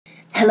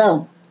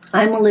Hello,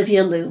 I'm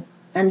Olivia Liu,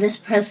 and this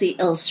presently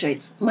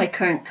illustrates my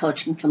current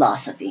coaching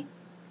philosophy.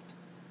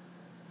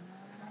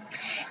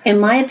 In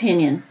my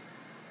opinion,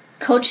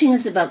 coaching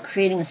is about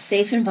creating a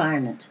safe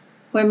environment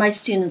where my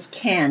students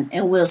can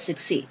and will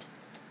succeed.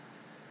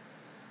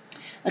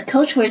 A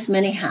coach wears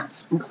many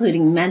hats,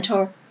 including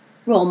mentor,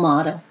 role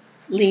model,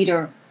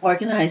 leader,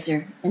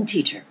 organizer, and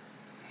teacher.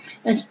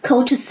 A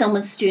coach is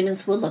someone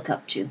students will look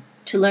up to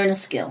learn a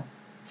skill,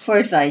 for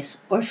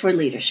advice, or for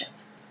leadership.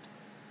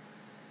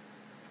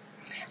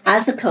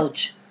 As a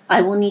coach,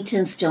 I will need to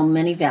instill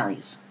many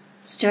values,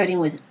 starting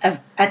with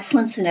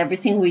excellence in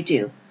everything we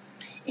do,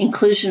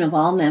 inclusion of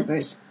all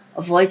members,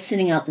 avoid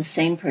sitting out the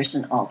same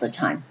person all the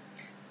time,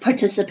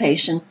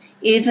 participation,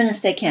 even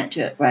if they can't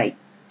do it right,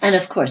 and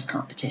of course,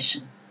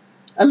 competition.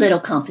 A little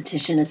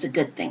competition is a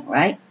good thing,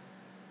 right?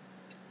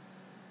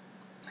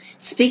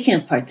 Speaking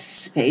of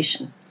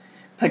participation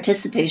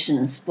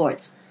in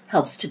sports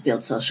helps to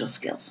build social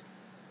skills.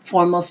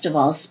 Foremost of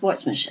all is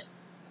sportsmanship.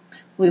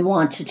 We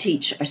want to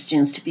teach our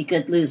students to be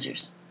good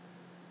losers.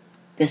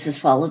 This is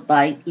followed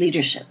by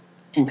leadership,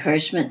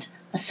 encouragement,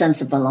 a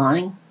sense of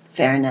belonging,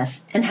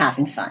 fairness, and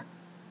having fun.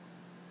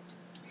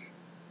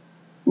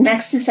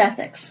 Next is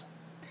ethics.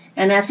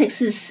 And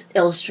ethics is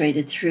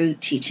illustrated through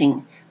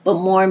teaching, but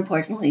more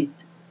importantly,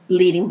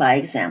 leading by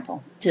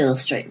example to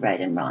illustrate right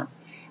and wrong.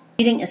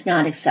 Cheating is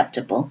not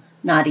acceptable,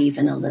 not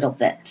even a little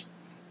bit.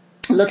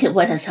 Look at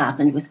what has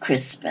happened with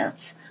Chris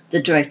Spence,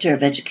 the Director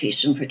of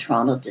Education for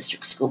Toronto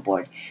District School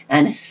Board,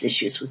 and his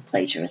issues with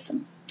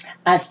plagiarism.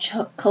 As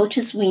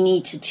coaches, we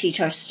need to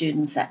teach our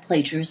students that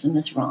plagiarism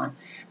is wrong,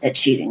 that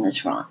cheating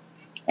is wrong,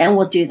 and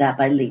we'll do that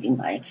by leading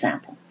by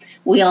example.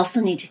 We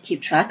also need to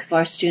keep track of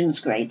our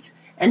students' grades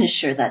and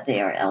ensure that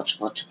they are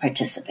eligible to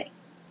participate.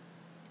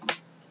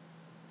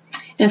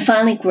 And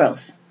finally,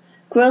 growth.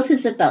 Growth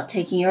is about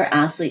taking your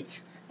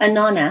athletes and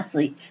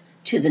non-athletes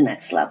to the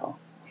next level.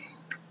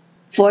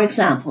 For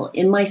example,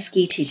 in my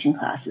ski teaching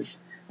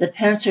classes, the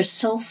parents are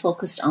so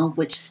focused on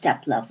which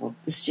step level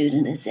the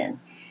student is in.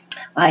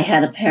 I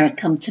had a parent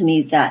come to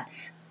me that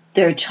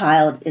their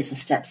child is a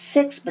step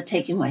 6, but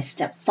taking my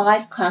step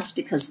 5 class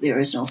because there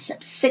is no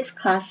step 6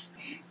 class,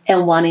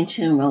 and wanting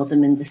to enroll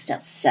them in the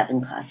step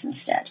 7 class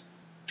instead.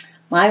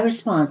 My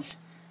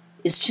response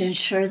is to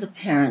ensure the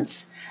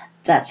parents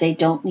that they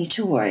don't need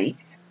to worry.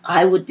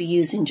 I would be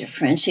using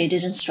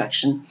differentiated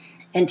instruction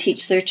and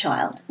teach their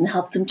child and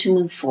help them to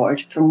move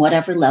forward from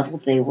whatever level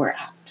they were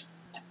at.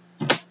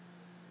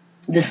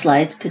 This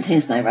slide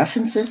contains my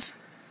references.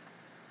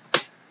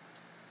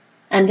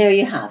 And there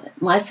you have it.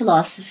 My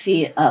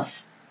philosophy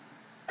of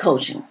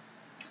coaching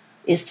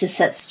is to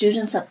set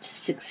students up to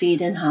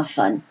succeed and have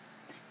fun,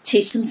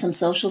 teach them some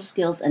social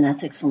skills and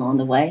ethics along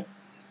the way,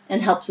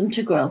 and help them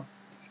to grow.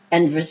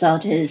 And the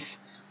result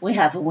is we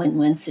have a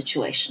win-win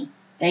situation.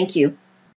 Thank you.